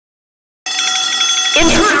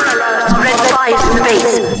Intruder alert! Red spy is in the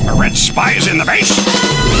base. A red spy is in the base?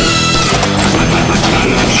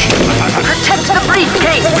 Protect the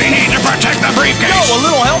briefcase! We need to protect the briefcase! Yo, a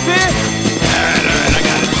little help here? I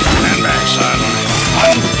got it. Stand back, son.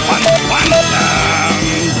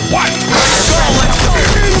 One.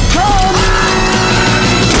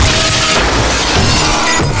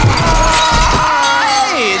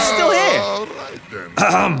 Hey, it's still here.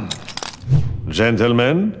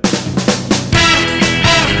 Gentlemen?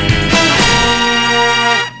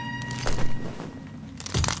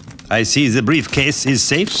 I see the briefcase is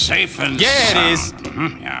safe. Safe and Yeah, it sound.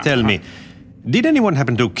 is. Yeah. Tell me, did anyone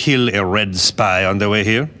happen to kill a red spy on the way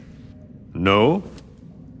here? No?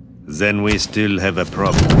 Then we still have a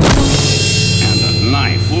problem. And a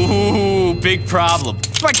knife. Ooh, big problem.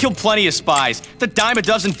 I killed plenty of spies. The dime a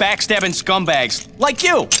dozen backstabbing scumbags. Like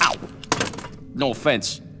you. Ow. No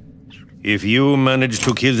offense. If you managed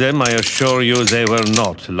to kill them, I assure you they were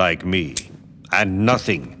not like me. And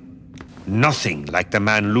nothing like the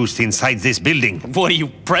man loosed inside this building. What are you,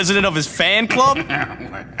 president of his fan club?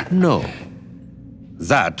 No.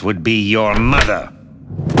 That would be your mother.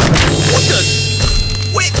 What the?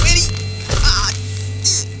 Wait,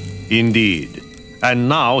 Indeed. And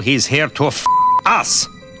now he's here to us.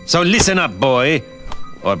 So listen up, boy.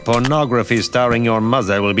 Or pornography starring your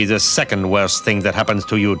mother will be the second worst thing that happens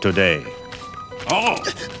to you today. Oh.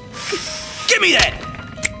 Give me that!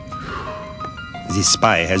 This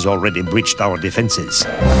spy has already breached our defenses.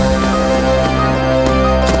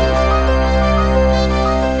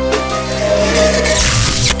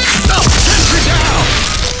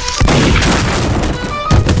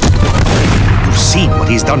 You've seen what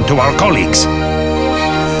he's done to our colleagues.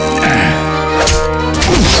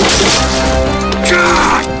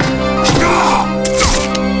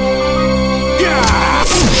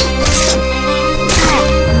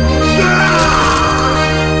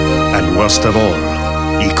 And worst of all,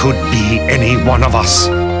 he could be any one of us.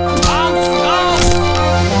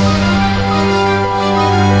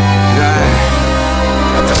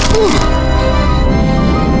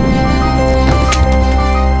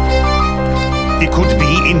 He could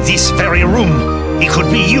be in this very room. He could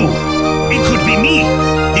be you. He could be me.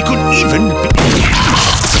 He could even be...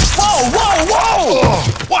 Whoa!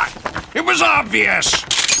 What? It was obvious.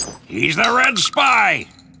 He's the red spy.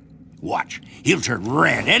 Watch. He'll turn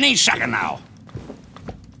red any second now.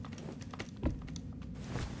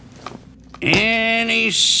 Any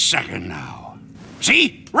second now.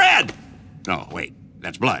 See? Red! No, wait.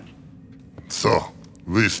 That's blood. So,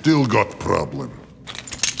 we still got problem.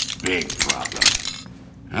 Big problem.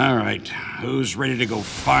 All right. Who's ready to go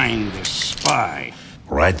find this spy?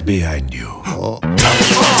 Right behind you.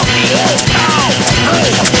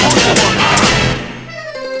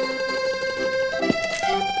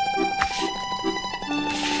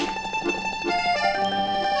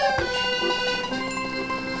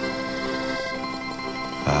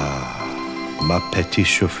 Ma petite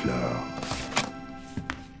chou-fleur.